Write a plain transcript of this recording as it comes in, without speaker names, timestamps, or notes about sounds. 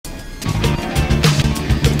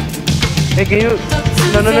Hey, can you?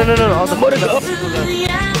 No, no, no, no, no, no. On the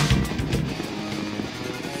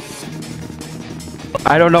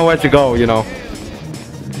I don't know where to go, you know.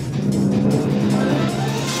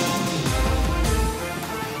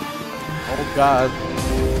 Oh God.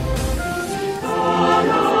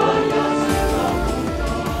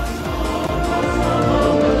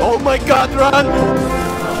 Oh my God, run!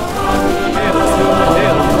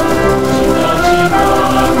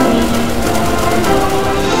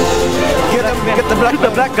 Get the black. Shoot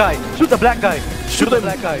the black guy. Shoot the black guy. Shoot the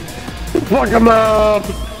black guy. Fuck him up!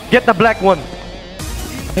 Get the black one.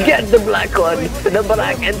 Get the black one! The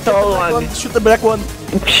black and tall one! Shoot the black one.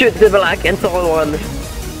 Shoot the black and tall one!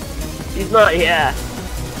 He's not here!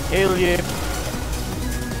 Hell yeah.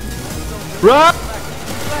 Run!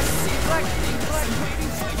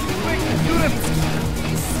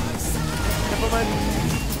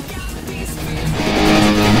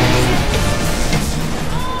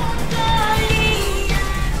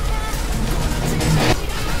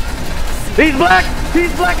 He's black!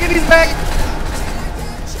 He's black and he's back!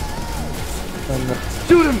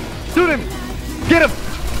 Shoot him! Shoot him! Get him!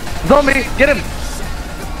 Zombie! Get him!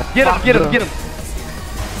 Get him! Get him! Get him!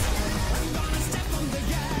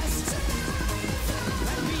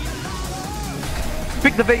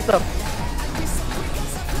 Pick the base up!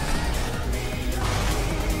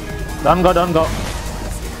 Don't go, don't go.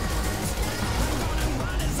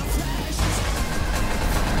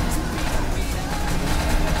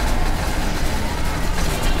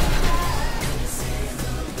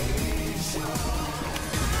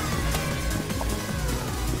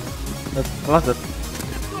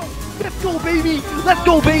 Let's go, baby! Let's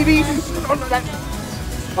go, baby!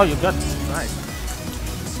 Oh, you got nice.